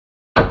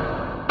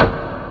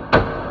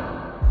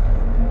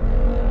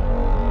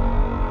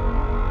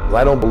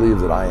I don't believe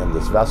that I am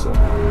this vessel.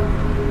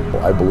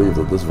 I believe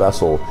that this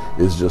vessel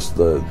is just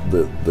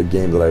the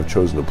game that I've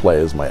chosen to play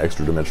as my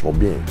extra-dimensional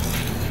being.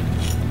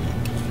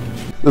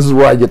 This is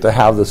where I get to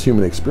have this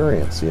human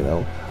experience, you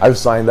know. I've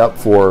signed up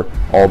for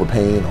all the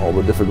pain, all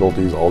the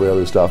difficulties, all the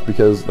other stuff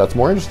because that's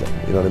more interesting,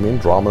 you know what I mean?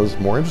 Drama's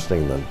more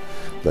interesting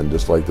than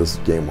just like this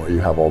game where you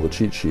have all the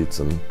cheat sheets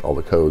and all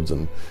the codes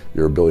and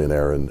you're a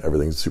billionaire and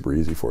everything's super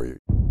easy for you.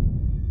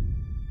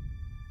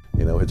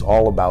 You know, it's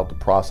all about the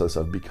process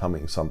of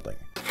becoming something.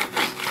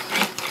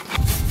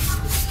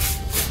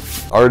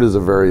 Art is a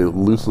very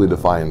loosely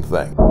defined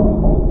thing.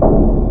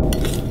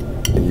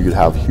 And you could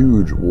have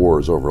huge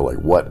wars over like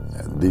what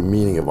the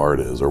meaning of art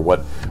is, or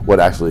what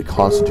actually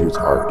constitutes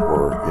art,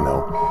 or, you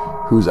know,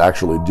 who's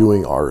actually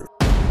doing art.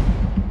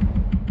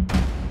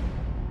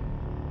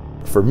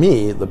 For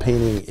me, the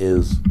painting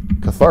is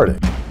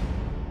cathartic.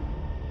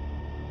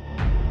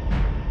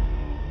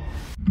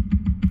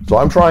 So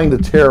I'm trying to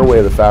tear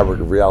away the fabric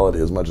of reality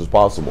as much as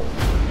possible.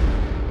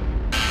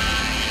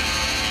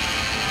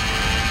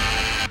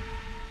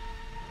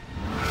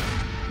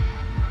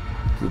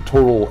 The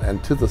total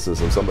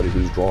antithesis of somebody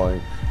who's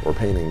drawing or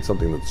painting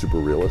something that's super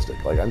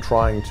realistic. Like, I'm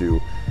trying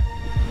to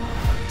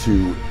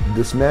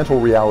dismantle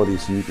reality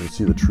so you can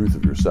see the truth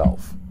of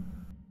yourself.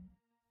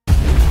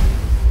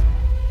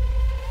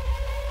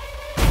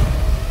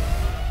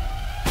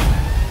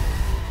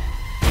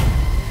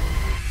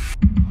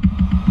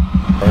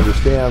 I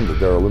understand that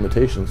there are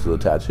limitations to the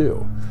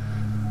tattoo.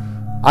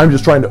 I'm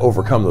just trying to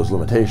overcome those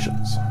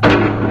limitations.